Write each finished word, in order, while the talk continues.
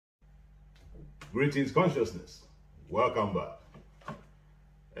Greetings consciousness, welcome back.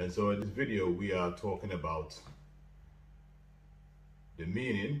 And so in this video we are talking about the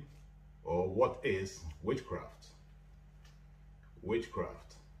meaning or what is witchcraft.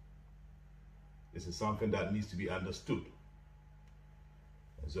 Witchcraft. This is something that needs to be understood.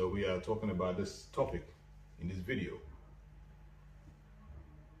 And so we are talking about this topic in this video.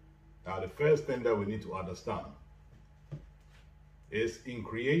 Now the first thing that we need to understand is in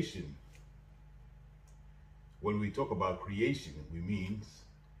creation. When we talk about creation, I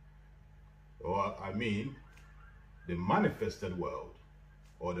mean the manifested world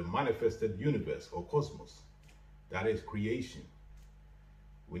or the manifested universe or cosmos. That is creation.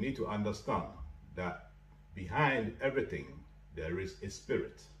 We need to understand that behind everything there is a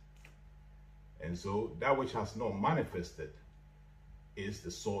spirit. And so that which has not manifested is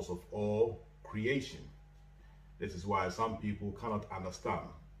the source of all creation. This is why some people cannot understand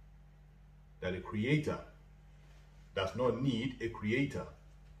that a creator does not need a creator.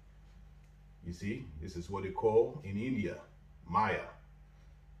 You see, this is what they call in India, Maya,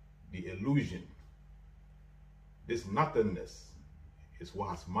 the illusion. This nothingness is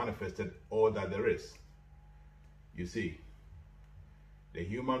what has manifested all that there is. You see, the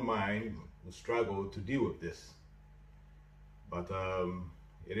human mind will struggle to deal with this. But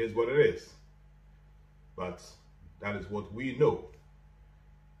it is what it is. But that is what we know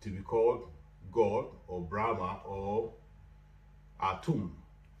to be called God or Brahma or Atum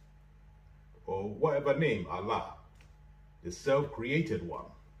or whatever name, Allah, the self-created one.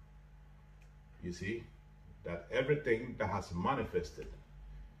 You see, that everything that has manifested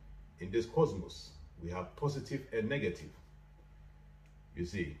in this cosmos, we have positive and negative. You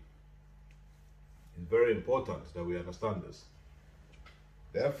see, it's very important that we understand this.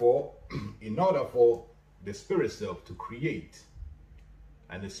 Therefore, in order for the spirit self to create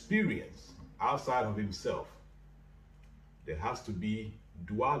an experience outside of himself, there has to be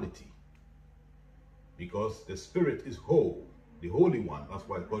duality, because the spirit is whole, the Holy One. That's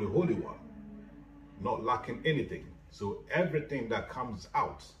why it's called the Holy One, not lacking anything. So everything that comes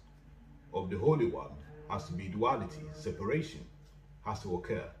out of the Holy One has to be duality, separation has to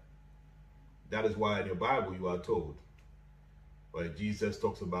occur. That is why in the Bible you are told, where Jesus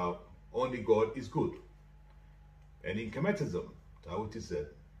talks about only God is good. And in Kemetism, Taoists said,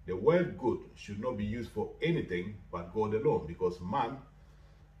 the word good should not be used for anything but God alone, because man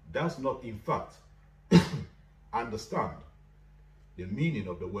does not in fact understand the meaning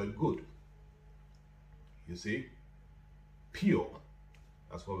of the word good. You see, pure,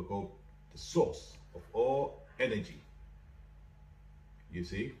 that's what we call the source of all energy. You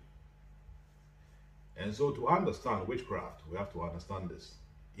see, and so to understand witchcraft, we have to understand this.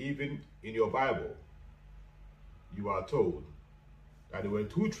 Even in your Bible, you are told that there were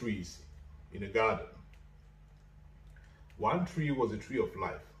two trees in a garden. One tree was a tree of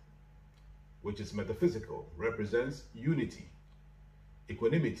life, which is metaphysical, represents unity,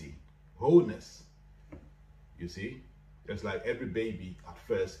 equanimity, wholeness. You see, just like every baby at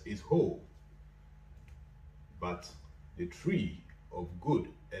first is whole. But the tree of good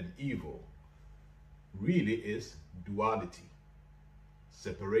and evil really is duality,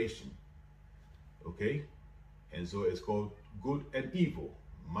 separation. Okay? And so it's called good and evil.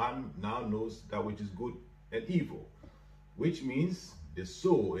 Man now knows that which is good and evil, which means the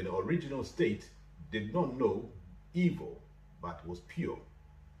soul in the original state did not know evil, but was pure.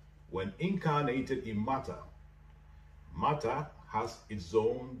 When incarnated in matter, matter has its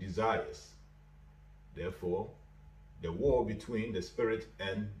own desires. Therefore, the war between the spirit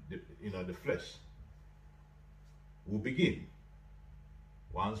and the flesh will begin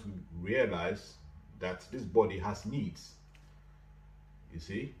once we realize that this body has needs. You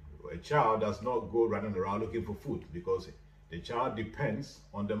see, a child does not go running around looking for food, because the child depends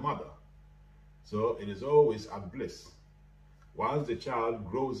on the mother. So it is always at bliss. Once the child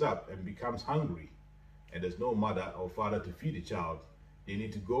grows up and becomes hungry and there's no mother or father to feed the child, they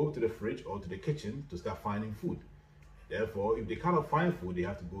need to go to the fridge or to the kitchen to start finding food. Therefore, if they cannot find food, they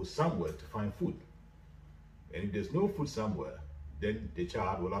have to go somewhere to find food. And if there's no food somewhere, then the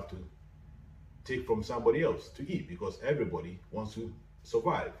child will have to take from somebody else to eat, because everybody wants to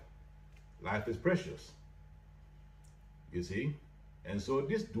survive. Life is precious. You see? And so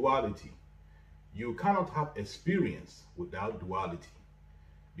this duality, you cannot have experience without duality,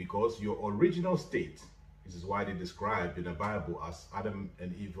 because your original state, this is why they described in the Bible as Adam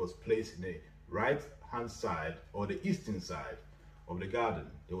and Eve was placed in the right hand side or the eastern side of the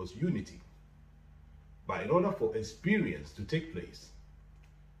garden. There was unity. But in order for experience to take place,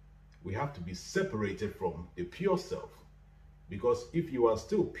 we have to be separated from the pure self. Because if you are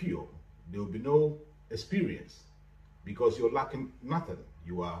still pure, there will be no experience, because you're lacking nothing.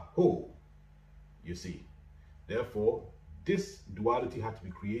 You are whole, you see. Therefore, this duality had to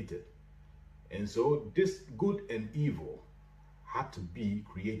be created. And so this good and evil had to be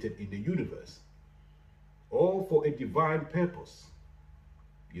created in the universe, all for a divine purpose,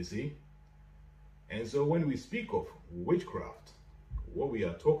 you see. And so when we speak of witchcraft, what we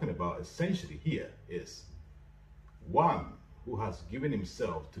are talking about essentially here is one who has given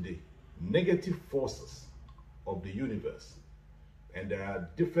himself to the negative forces of the universe. And there are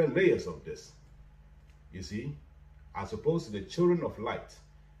different layers of this, you see, as opposed to the children of light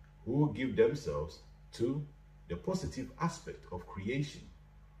who give themselves to the positive aspect of creation.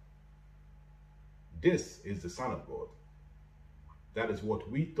 This is the Son of God. That is what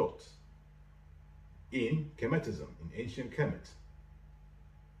we taught in Kemetism, in ancient Kemet.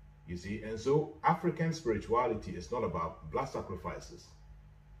 You see, and so African spirituality is not about blood sacrifices.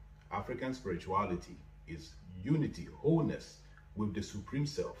 African spirituality is unity, wholeness with the Supreme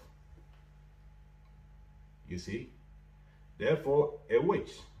Self. You see? Therefore, a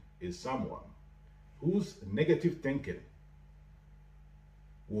witch is someone whose negative thinking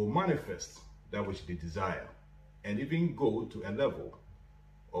will manifest that which they desire, and even go to a level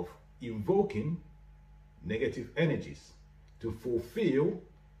of invoking negative energies to fulfill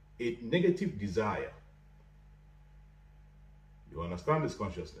a negative desire. You understand this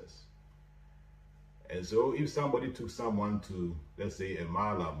consciousness? And so if somebody took someone to, let's say, a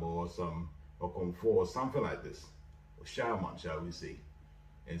malam or comfort or something like this, or shaman, shall we say,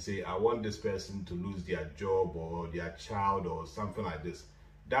 and say, I want this person to lose their job or their child or something like this,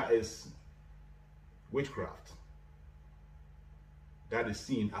 that is witchcraft. That is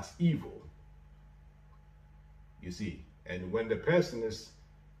seen as evil, you see. And when the person is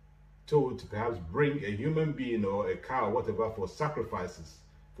told to perhaps bring a human being or a cow or whatever for sacrifices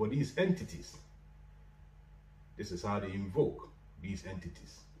for these entities, this is how they invoke these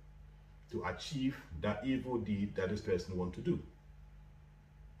entities to achieve that evil deed that this person wants to do.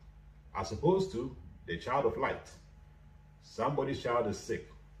 As opposed to the child of light. Somebody's child is sick.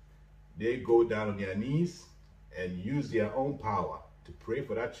 They go down on their knees and use their own power to pray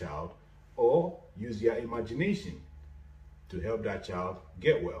for that child, or use their imagination to help that child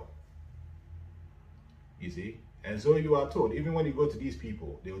get well. You see? And so you are told, even when you go to these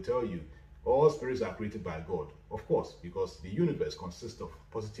people, they will tell you, all spirits are created by God. Of course, because the universe consists of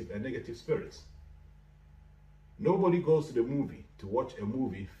positive and negative spirits. Nobody goes to the movie to watch a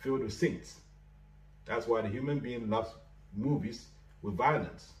movie filled with saints. That's why the human being loves movies with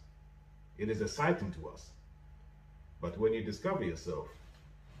violence. It is exciting to us. But when you discover yourself,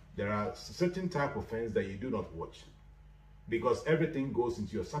 there are certain type of things that you do not watch, because everything goes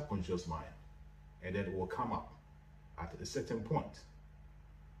into your subconscious mind, and then it will come up at a certain point.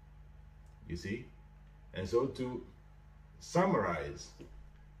 You see? And so to summarize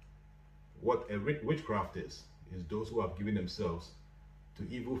what a witchcraft is those who have given themselves to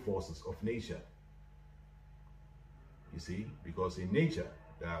evil forces of nature. You see? Because in nature,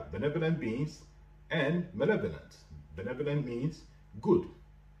 there are benevolent beings and malevolent. Benevolent means good.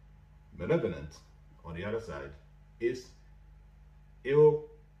 Malevolent, on the other side, is ill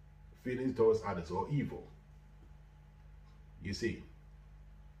feelings towards others, or evil. You see?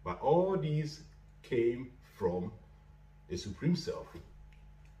 But all these came from the Supreme Self.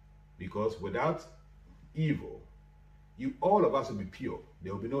 Because without evil, all of us will be pure.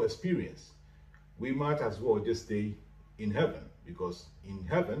 There will be no experience. We might as well just stay in heaven, because in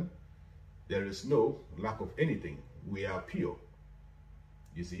heaven, there is no lack of anything. We are pure.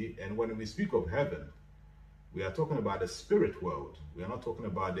 You see? And when we speak of heaven, we are talking about the spirit world. We are not talking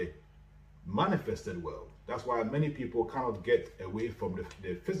about the manifested world. That's why many people cannot get away from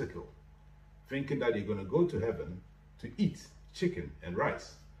the physical, thinking that they're going to go to heaven to eat chicken and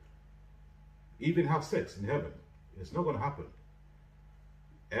rice, even have sex in heaven. It's not going to happen.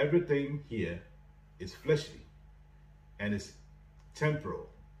 Everything here is fleshly and it's temporal.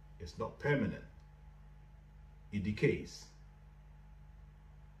 It's not permanent. It decays.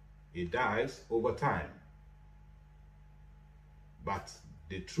 It dies over time. But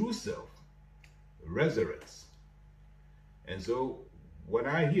the true self resurrects. And so when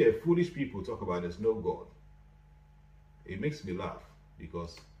I hear foolish people talk about there's no God, it makes me laugh,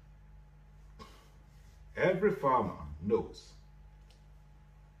 because every farmer knows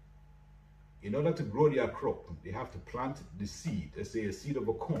in order to grow their crop, they have to plant the seed, let's say a seed of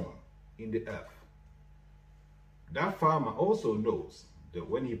a corn, in the earth. That farmer also knows that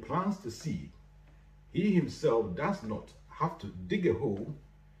when he plants the seed, he himself does not have to dig a hole,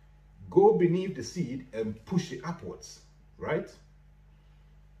 go beneath the seed and push it upwards, right?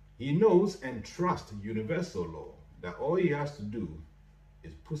 He knows and trusts universal law, that all he has to do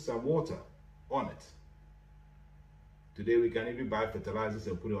is put some water on it. Today we can even buy fertilizers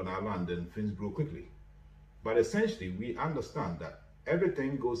and put it on our land and things grow quickly. But essentially we understand that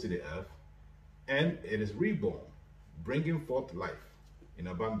everything goes to the earth and it is reborn, bringing forth life in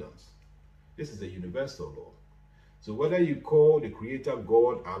abundance. This is a universal law. So whether you call the creator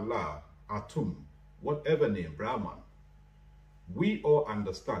God, Allah, Atum, whatever name, Brahman, we all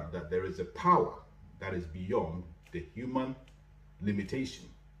understand that there is a power that is beyond the human limitation.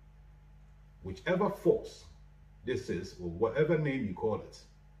 Whichever force this is, or whatever name you call it,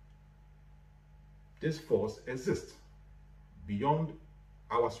 this force exists beyond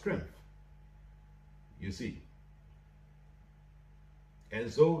our strength. You see.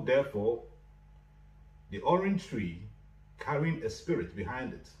 And so, therefore, the orange tree carrying a spirit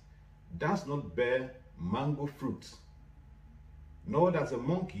behind it does not bear mango fruit, nor does a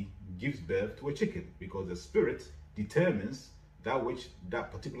monkey gives birth to a chicken, because the spirit determines that which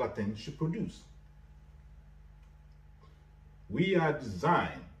that particular thing should produce. We are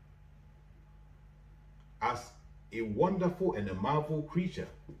designed as a wonderful and a marvel creature.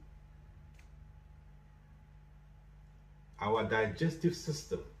 Our digestive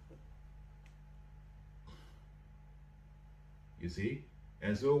system, you see.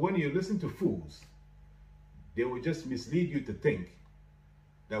 And so when you listen to fools, they will just mislead you to think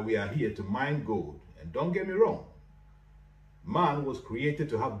that we are here to mine gold. And don't get me wrong, man was created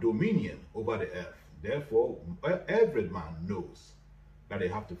to have dominion over the earth. Therefore, every man knows that they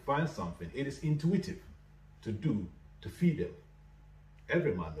have to find something. It is intuitive to do to feed them.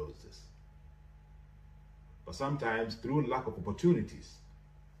 Every man knows this. But sometimes through lack of opportunities,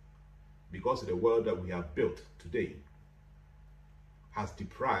 because of the world that we have built today, has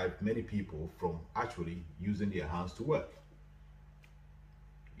deprived many people from actually using their hands to work.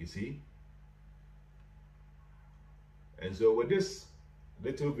 You see? And so with this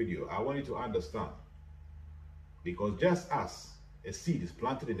little video, I want you to understand, because just as a seed is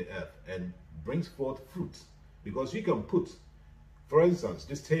planted in the earth and brings forth fruit, because you can put, for instance,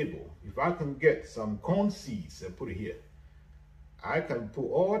 this table, if I can get some corn seeds and put it here, I can put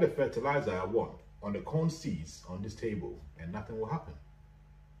all the fertilizer I want on the corn seeds on this table and nothing will happen.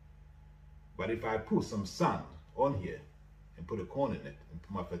 But if I put some sand on here and put a corn in it and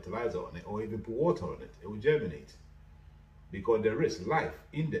put my fertilizer on it, or even put water on it, it will germinate. Because there is life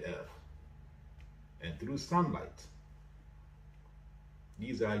in the earth and through sunlight.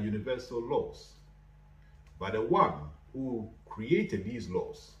 These are universal laws. But the one who created these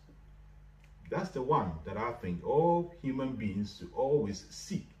laws, that's the one that I think all human beings should always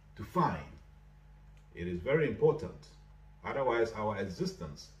seek to find. It is very important. Otherwise, our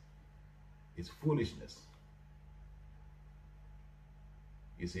existence is foolishness.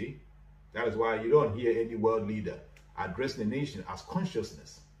 You see? That is why you don't hear any world leader address the nation as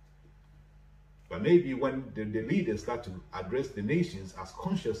consciousness. But maybe when the leaders start to address the nations as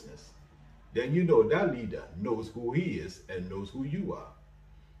consciousness, then you know that leader knows who he is and knows who you are.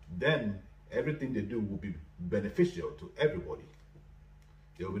 Then everything they do will be beneficial to everybody.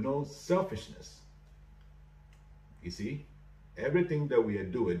 There will be no selfishness. You see, everything that we are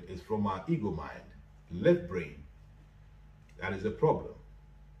doing is from our ego mind, left brain. That is a problem.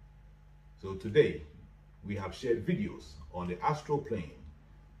 So today, we have shared videos on the astral plane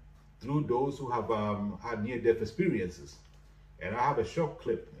through those who have had near-death experiences. And I have a short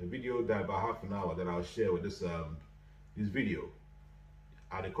clip, a video that about half an hour that I'll share with this video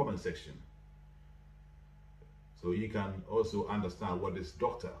at the comment section. So you can also understand what this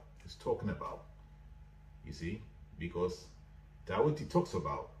doctor is talking about. You see, because Taoiti talks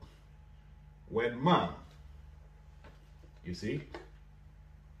about when man, you see,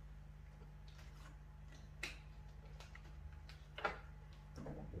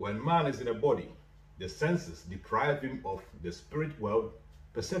 when man is in a body, the senses deprive him of the spirit world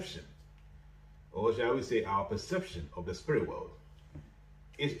perception, or shall we say our perception of the spirit world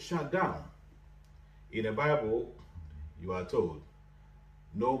is shut down. In the Bible, you are told,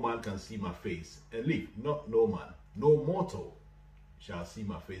 no man can see my face and live. Not no man, no mortal shall see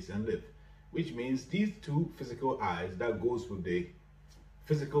my face and live. Which means these two physical eyes that goes with the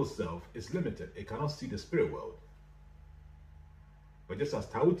physical self is limited. It cannot see the spirit world. But just as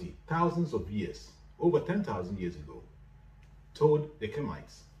Taoiti, thousands of years, over 10,000 years ago, told the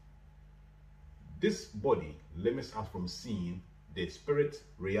Kemites, this body limits us from seeing the spirit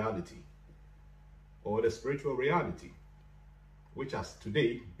reality or the spiritual reality, which has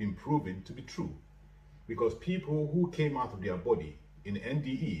today been proven to be true. Because people who came out of their body in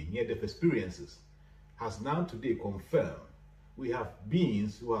NDE, near-death experiences, has now today confirmed we have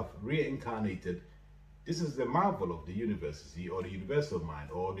beings who have reincarnated. This is the marvel of the universe, see, or the universal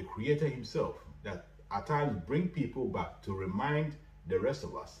mind, or the creator himself, that at times bring people back to remind the rest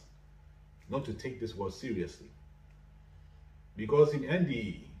of us not to take this world seriously. Because in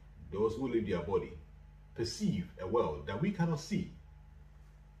NDE, those who leave their body perceive a world that we cannot see.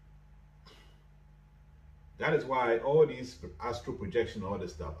 That is why all these astral projection, all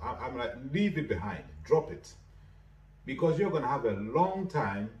this stuff, I'm like, leave it behind, drop it. Because you're going to have a long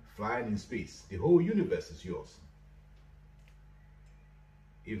time flying in space. The whole universe is yours.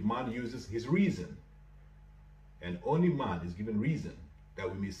 If man uses his reason, and only man is given reason,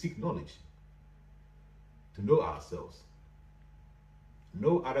 that we may seek knowledge to know ourselves.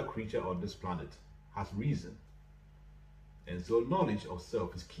 No other creature on this planet has reason. And so knowledge of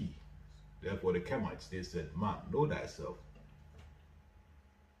self is key. Therefore the Kemites, they said, man, know thyself.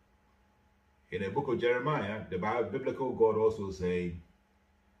 In the book of Jeremiah, the biblical God also say,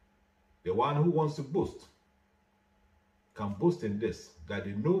 the one who wants to boast can boast in this, that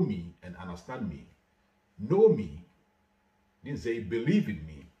they know me and understand me. Know me didn't say believe in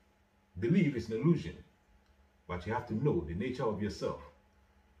me. Believe is an illusion. But you have to know the nature of yourself.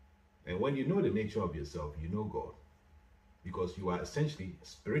 And when you know the nature of yourself, you know God. Because you are essentially a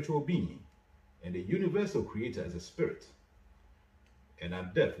spiritual being. And the universal creator is a spirit. And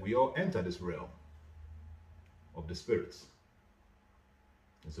at death, we all enter this realm of the spirits.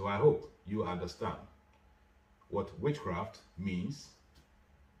 And so I hope you understand what witchcraft means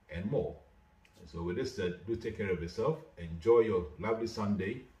and more. And so with this said, do take care of yourself. Enjoy your lovely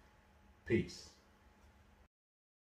Sunday. Peace.